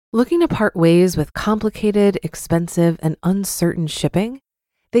Looking to part ways with complicated, expensive, and uncertain shipping?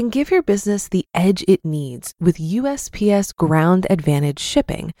 Then give your business the edge it needs with USPS Ground Advantage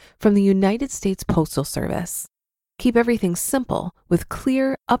shipping from the United States Postal Service. Keep everything simple with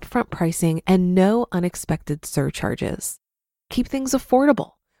clear, upfront pricing and no unexpected surcharges. Keep things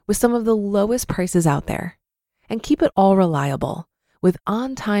affordable with some of the lowest prices out there. And keep it all reliable with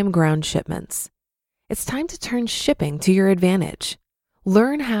on-time ground shipments. It's time to turn shipping to your advantage.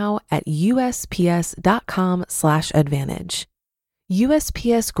 Learn how at USPS.com/advantage.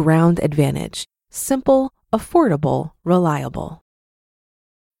 USPS Ground Advantage. Simple, affordable, reliable.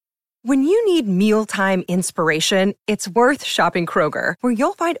 When you need mealtime inspiration, it's worth shopping Kroger, where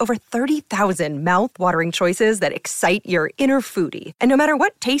you'll find over 30,000 mouth-watering choices that excite your inner foodie. And no matter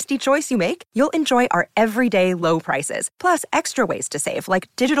what tasty choice you make, you'll enjoy our everyday low prices, plus extra ways to save, like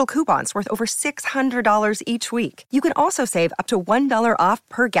digital coupons worth over $600 each week. You can also save up to $1 off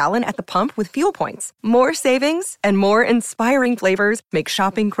per gallon at the pump with fuel points. More savings and more inspiring flavors make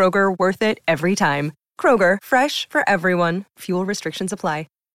shopping Kroger worth it every time. Kroger, fresh for everyone. Fuel restrictions apply.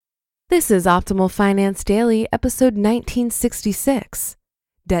 This is Optimal Finance Daily, episode 1966.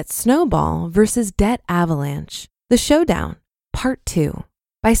 Debt Snowball versus Debt Avalanche. The Showdown, Part 2,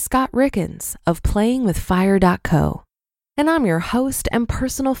 by Scott Rickens of PlayingWithFire.co. And I'm your host and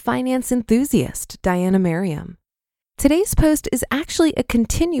personal finance enthusiast, Diana Merriam. Today's post is actually a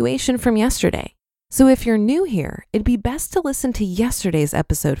continuation from yesterday. So if you're new here, it'd be best to listen to yesterday's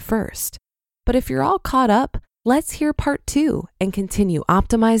episode first. But if you're all caught up, let's hear part 2 and continue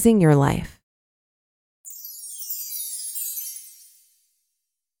optimizing your life.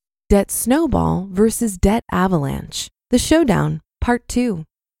 Debt Snowball versus Debt Avalanche. The Showdown, Part 2,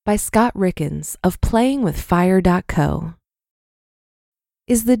 by Scott Rickens of PlayingWithFire.co.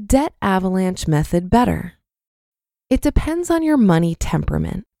 Is the debt avalanche method better? It depends on your money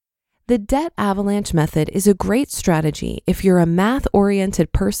temperament. The debt avalanche method is a great strategy if you're a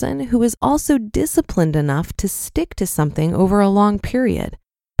math-oriented person who is also disciplined enough to stick to something over a long period,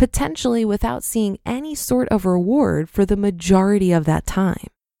 potentially without seeing any sort of reward for the majority of that time.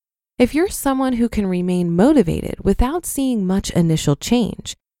 If you're someone who can remain motivated without seeing much initial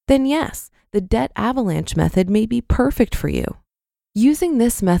change, then yes, the debt avalanche method may be perfect for you. Using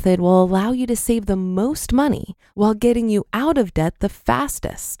this method will allow you to save the most money while getting you out of debt the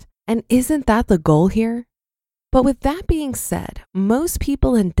fastest. And isn't that the goal here? But with that being said, most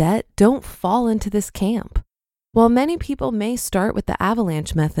people in debt don't fall into this camp. While many people may start with the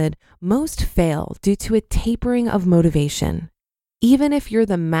avalanche method, most fail due to a tapering of motivation. Even if you're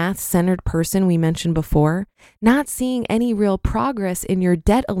the math-centered person we mentioned before, not seeing any real progress in your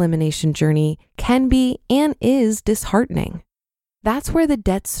debt elimination journey can be and is disheartening. That's where the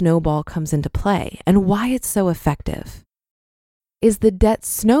debt snowball comes into play and why it's so effective. Is the debt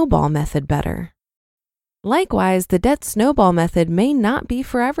snowball method better? Likewise, the debt snowball method may not be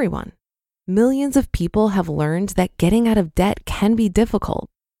for everyone. Millions of people have learned that getting out of debt can be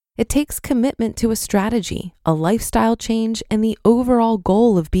difficult. It takes commitment to a strategy, a lifestyle change, and the overall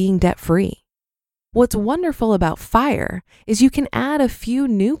goal of being debt-free. What's wonderful about FIRE is you can add a few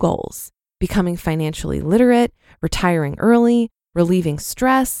new goals: becoming financially literate, retiring early, relieving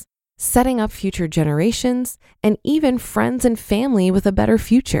stress, setting up future generations, and even friends and family with a better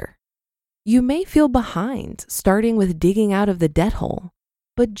future. You may feel behind starting with digging out of the debt hole,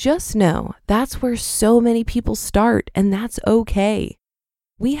 but just know that's where so many people start, and that's okay.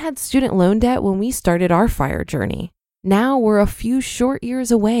 We had student loan debt when we started our FIRE journey. Now we're a few short years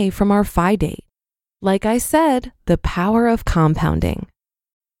away from our FI date. Like I said, the power of compounding.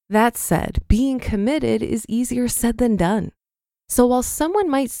 That said, being committed is easier said than done. So while someone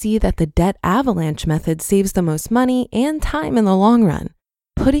might see that the debt avalanche method saves the most money and time in the long run,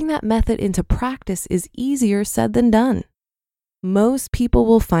 putting that method into practice is easier said than done. Most people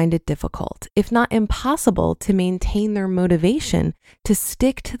will find it difficult, if not impossible, to maintain their motivation to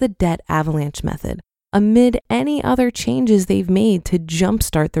stick to the debt avalanche method amid any other changes they've made to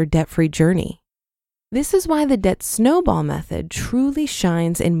jumpstart their debt-free journey. This is why the debt snowball method truly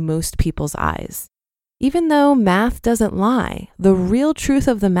shines in most people's eyes. Even though math doesn't lie, the real truth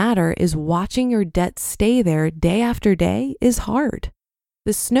of the matter is watching your debt stay there day after day is hard.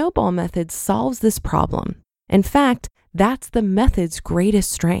 The snowball method solves this problem. In fact, that's the method's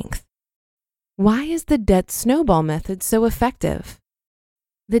greatest strength. Why is the debt snowball method so effective?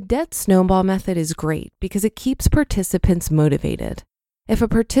 The debt snowball method is great because it keeps participants motivated. If a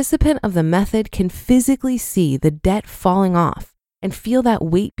participant of the method can physically see the debt falling off and feel that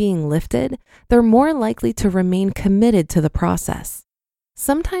weight being lifted, they're more likely to remain committed to the process.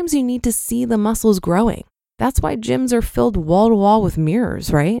 Sometimes you need to see the muscles growing, That's why gyms are filled wall to wall with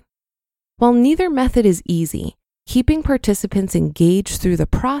mirrors, right? While neither method is easy, keeping participants engaged through the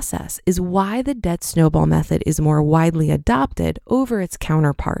process is why the debt snowball method is more widely adopted over its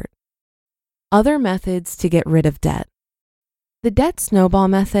counterpart. Other methods to get rid of debt. The debt snowball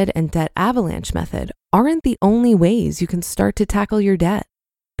method and debt avalanche method aren't the only ways you can start to tackle your debt.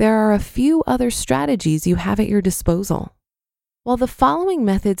 There are a few other strategies you have at your disposal. While the following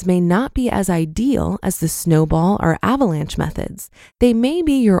methods may not be as ideal as the snowball or avalanche methods, they may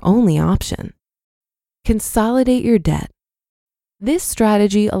be your only option. Consolidate your debt. This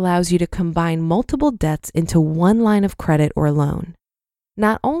strategy allows you to combine multiple debts into one line of credit or loan.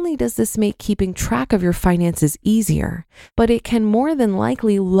 Not only does this make keeping track of your finances easier, but it can more than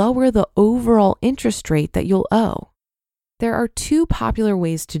likely lower the overall interest rate that you'll owe. There are two popular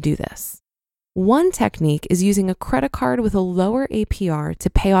ways to do this. One technique is using a credit card with a lower APR to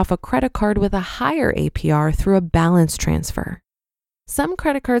pay off a credit card with a higher APR through a balance transfer. Some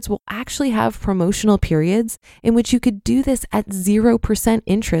credit cards will actually have promotional periods in which you could do this at 0%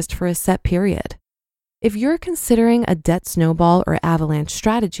 interest for a set period. If you're considering a debt snowball or avalanche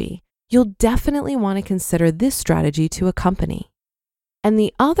strategy, you'll definitely want to consider this strategy to a company. And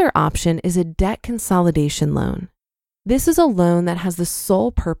the other option is a debt consolidation loan. This is a loan that has the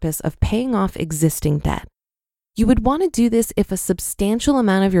sole purpose of paying off existing debt. You would want to do this if a substantial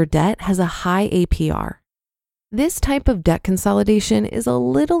amount of your debt has a high APR. This type of debt consolidation is a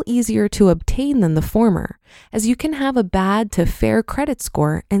little easier to obtain than the former, as you can have a bad to fair credit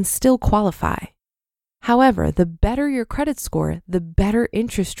score and still qualify. However, the better your credit score, the better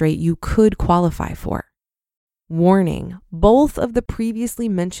interest rate you could qualify for. Warning, both of the previously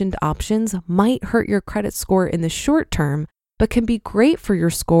mentioned options might hurt your credit score in the short term, but can be great for your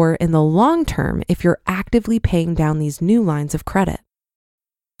score in the long term if you're actively paying down these new lines of credit.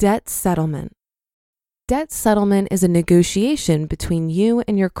 Debt settlement. Debt settlement is a negotiation between you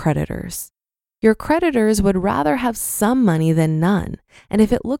and your creditors. Your creditors would rather have some money than none, and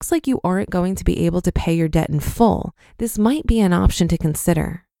if it looks like you aren't going to be able to pay your debt in full, this might be an option to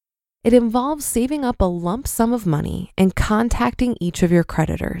consider. It involves saving up a lump sum of money and contacting each of your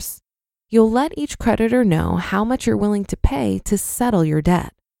creditors. You'll let each creditor know how much you're willing to pay to settle your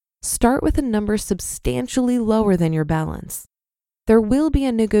debt. Start with a number substantially lower than your balance. There will be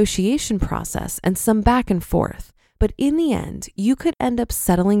a negotiation process and some back and forth, but in the end, you could end up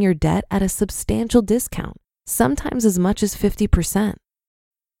settling your debt at a substantial discount, sometimes as much as 50%.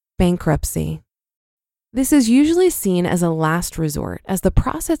 Bankruptcy. This is usually seen as a last resort, as the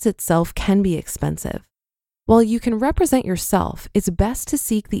process itself can be expensive. While you can represent yourself, it's best to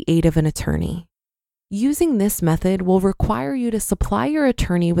seek the aid of an attorney. Using this method will require you to supply your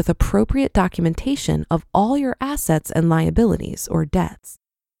attorney with appropriate documentation of all your assets and liabilities or debts.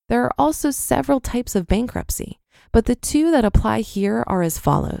 There are also several types of bankruptcy, but the two that apply here are as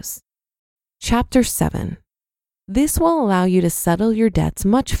follows. Chapter 7. This will allow you to settle your debts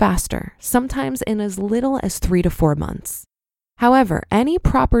much faster, sometimes in as little as 3 to 4 months. However, any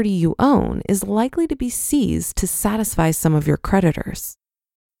property you own is likely to be seized to satisfy some of your creditors.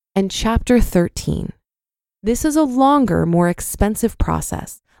 And Chapter 13. This is a longer, more expensive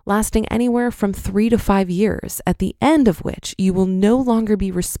process, lasting anywhere from 3 to 5 years, at the end of which you will no longer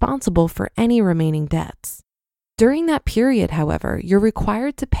be responsible for any remaining debts. During that period, however, you're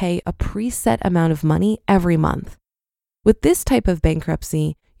required to pay a preset amount of money every month. With this type of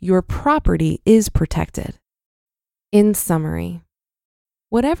bankruptcy, your property is protected. In summary,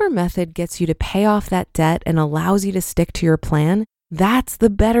 whatever method gets you to pay off that debt and allows you to stick to your plan, that's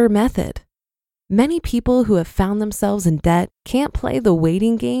the better method. Many people who have found themselves in debt can't play the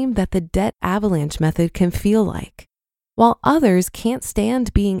waiting game that the debt avalanche method can feel like, while others can't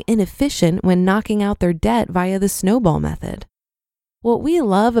stand being inefficient when knocking out their debt via the snowball method. What we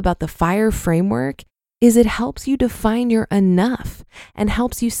love about the FIRE framework is it helps you define your enough and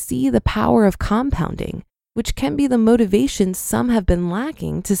helps you see the power of compounding, which can be the motivation some have been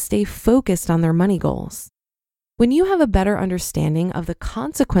lacking to stay focused on their money goals. When you have a better understanding of the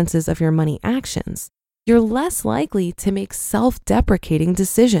consequences of your money actions, you're less likely to make self-deprecating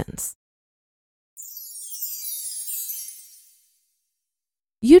decisions.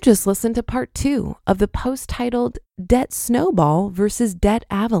 You just listened to part 2 of the post titled Debt Snowball versus Debt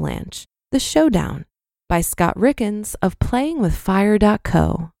Avalanche, The Showdown, by Scott Rickens of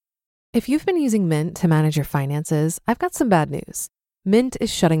playingwithfire.co. If you've been using Mint to manage your finances, I've got some bad news. Mint is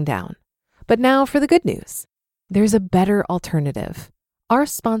shutting down. But now for the good news. There's a better alternative. Our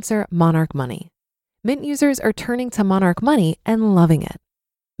sponsor, Monarch Money. Mint users are turning to Monarch Money and loving it.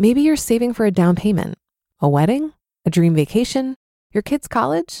 Maybe you're saving for a down payment, a wedding, a dream vacation, your kids'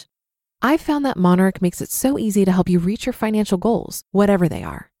 college. I've found that Monarch makes it so easy to help you reach your financial goals, whatever they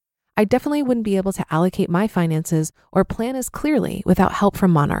are. I definitely wouldn't be able to allocate my finances or plan as clearly without help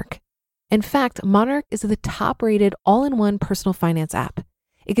from Monarch. In fact, Monarch is the top-rated all-in-one personal finance app.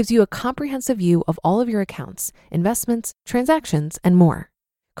 It gives you a comprehensive view of all of your accounts, investments, transactions, and more.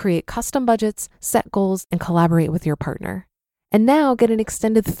 Create custom budgets, set goals, and collaborate with your partner. And now get an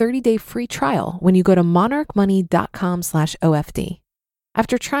extended 30-day free trial when you go to monarchmoney.com/OFD.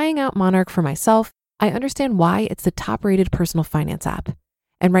 After trying out Monarch for myself, I understand why it's the top-rated personal finance app.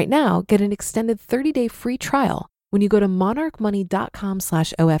 And right now, get an extended 30-day free trial when you go to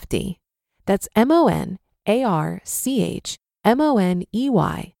monarchmoney.com/OFD. That's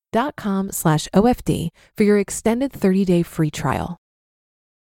monarchmoney.com/OFD for your extended 30-day free trial.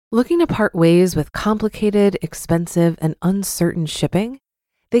 Looking to part ways with complicated, expensive, and uncertain shipping?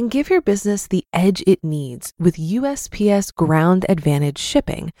 Then give your business the edge it needs with USPS Ground Advantage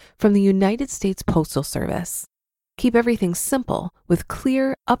shipping from the United States Postal Service. Keep everything simple with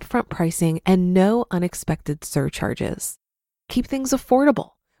clear, upfront pricing and no unexpected surcharges. Keep things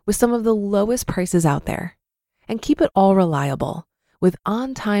affordable with some of the lowest prices out there. And keep it all reliable with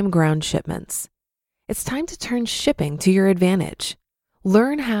on-time ground shipments. It's time to turn shipping to your advantage.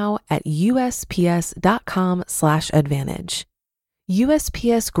 Learn how at USPS.com/advantage.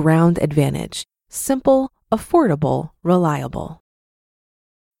 USPS Ground Advantage. Simple, affordable, reliable.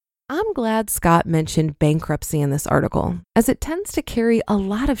 I'm glad Scott mentioned bankruptcy in this article, as it tends to carry a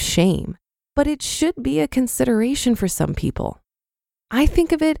lot of shame, but it should be a consideration for some people. I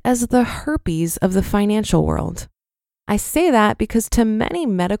think of it as the herpes of the financial world. I say that because to many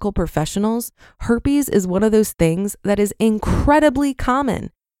medical professionals, herpes is one of those things that is incredibly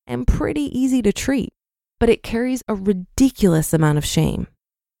common and pretty easy to treat, but it carries a ridiculous amount of shame.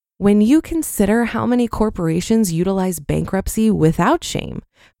 When you consider how many corporations utilize bankruptcy without shame,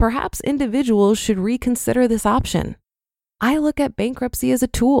 perhaps individuals should reconsider this option. I look at bankruptcy as a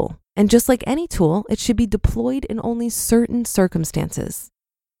tool, and just like any tool, it should be deployed in only certain circumstances.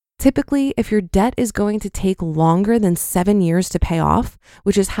 Typically, if your debt is going to take longer than 7 years to pay off,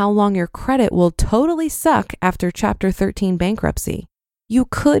 which is how long your credit will totally suck after Chapter 13 bankruptcy, you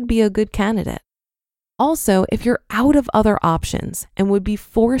could be a good candidate. Also, if you're out of other options and would be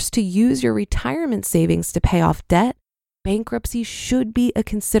forced to use your retirement savings to pay off debt, bankruptcy should be a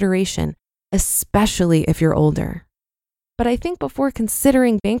consideration, especially if you're older. But I think before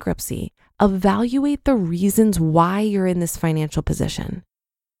considering bankruptcy, evaluate the reasons why you're in this financial position.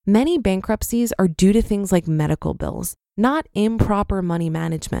 Many bankruptcies are due to things like medical bills, not improper money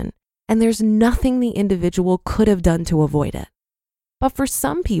management, and there's nothing the individual could have done to avoid it. But for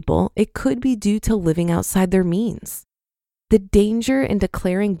some people, it could be due to living outside their means. The danger in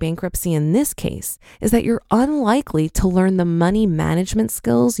declaring bankruptcy in this case is that you're unlikely to learn the money management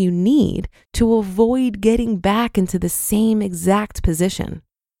skills you need to avoid getting back into the same exact position.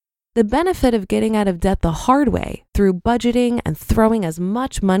 The benefit of getting out of debt the hard way through budgeting and throwing as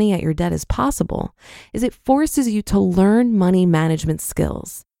much money at your debt as possible is it forces you to learn money management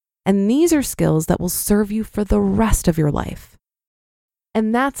skills. And these are skills that will serve you for the rest of your life.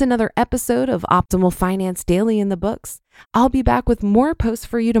 And that's another episode of Optimal Finance Daily in the books. I'll be back with more posts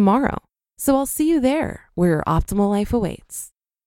for you tomorrow. So I'll see you there where your optimal life awaits.